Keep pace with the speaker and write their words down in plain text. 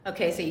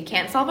Okay, so you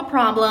can't solve a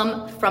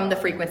problem from the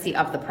frequency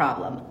of the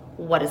problem.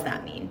 What does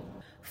that mean?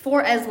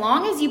 For as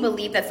long as you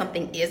believe that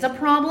something is a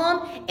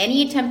problem,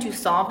 any attempt to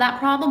solve that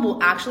problem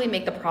will actually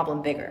make the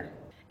problem bigger.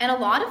 And a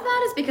lot of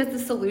that is because the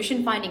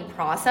solution finding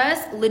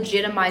process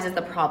legitimizes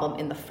the problem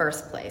in the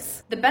first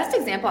place. The best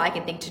example I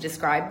can think to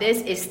describe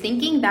this is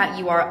thinking that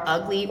you are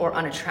ugly or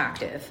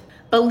unattractive.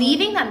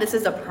 Believing that this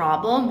is a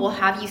problem will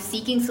have you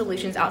seeking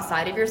solutions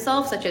outside of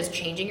yourself, such as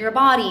changing your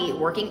body,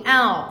 working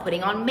out,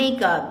 putting on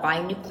makeup,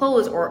 buying new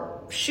clothes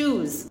or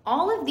shoes.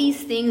 All of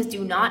these things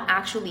do not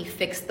actually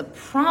fix the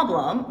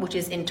problem, which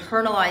is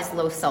internalized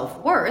low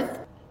self-worth.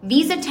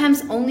 These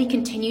attempts only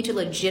continue to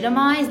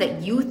legitimize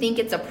that you think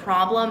it's a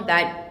problem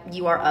that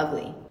you are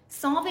ugly.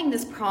 Solving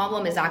this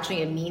problem is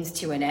actually a means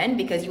to an end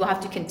because you will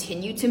have to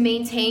continue to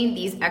maintain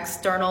these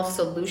external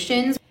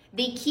solutions.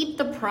 They keep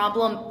the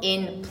problem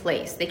in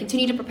place. They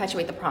continue to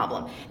perpetuate the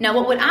problem. Now,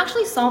 what would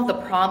actually solve the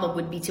problem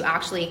would be to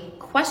actually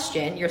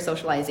question your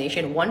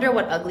socialization, wonder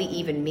what ugly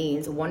even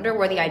means, wonder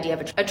where the idea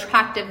of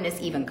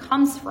attractiveness even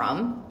comes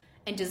from,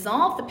 and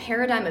dissolve the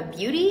paradigm of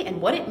beauty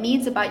and what it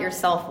means about your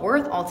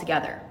self-worth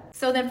altogether.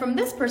 So then from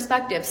this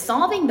perspective,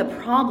 solving the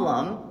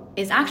problem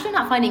is actually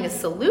not finding a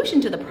solution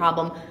to the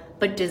problem,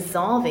 but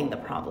dissolving the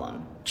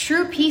problem.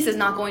 True peace is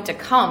not going to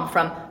come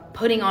from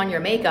putting on your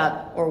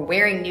makeup or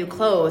wearing new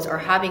clothes or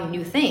having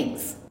new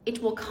things.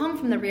 It will come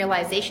from the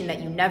realization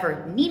that you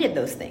never needed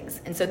those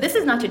things. And so this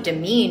is not to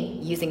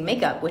demean using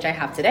makeup, which I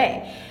have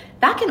today.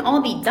 That can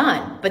all be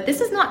done, but this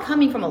is not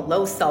coming from a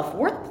low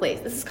self-worth place.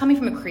 This is coming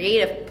from a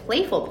creative,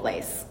 playful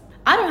place.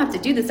 I don't have to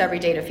do this every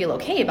day to feel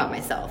okay about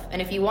myself.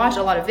 And if you watch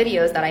a lot of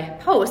videos that I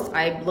post,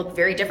 I look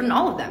very different in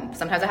all of them.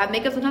 Sometimes I have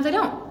makeup, sometimes I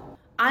don't.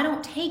 I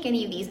don't take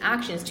any of these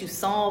actions to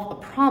solve a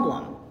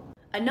problem.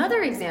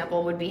 Another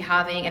example would be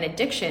having an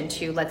addiction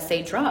to, let's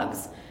say,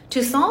 drugs.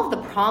 To solve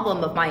the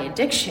problem of my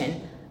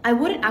addiction, I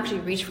wouldn't actually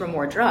reach for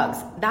more drugs.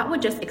 That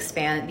would just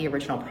expand the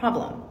original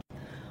problem.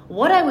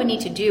 What I would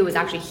need to do is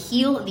actually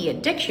heal the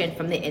addiction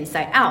from the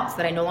inside out so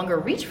that I no longer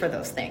reach for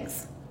those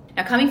things.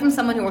 Now, coming from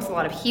someone who works with a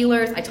lot of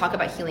healers, I talk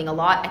about healing a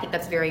lot. I think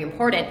that's very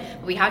important,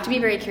 but we have to be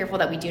very careful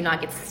that we do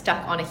not get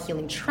stuck on a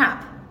healing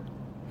trap.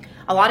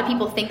 A lot of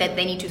people think that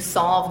they need to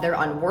solve their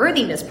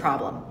unworthiness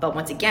problem, but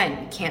once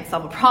again, you can't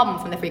solve a problem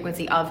from the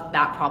frequency of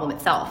that problem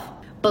itself.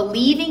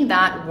 Believing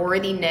that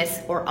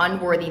worthiness or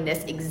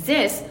unworthiness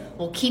exists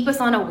will keep us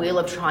on a wheel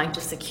of trying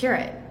to secure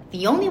it.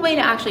 The only way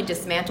to actually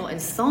dismantle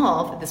and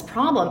solve this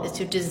problem is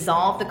to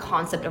dissolve the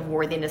concept of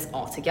worthiness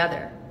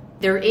altogether.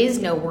 There is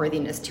no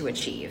worthiness to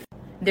achieve.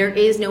 There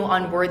is no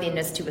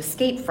unworthiness to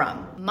escape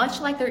from,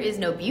 much like there is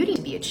no beauty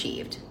to be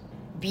achieved.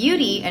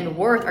 Beauty and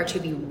worth are to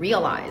be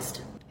realized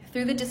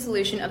through the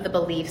dissolution of the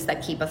beliefs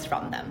that keep us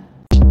from them.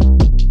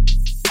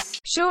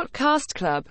 Shortcast Club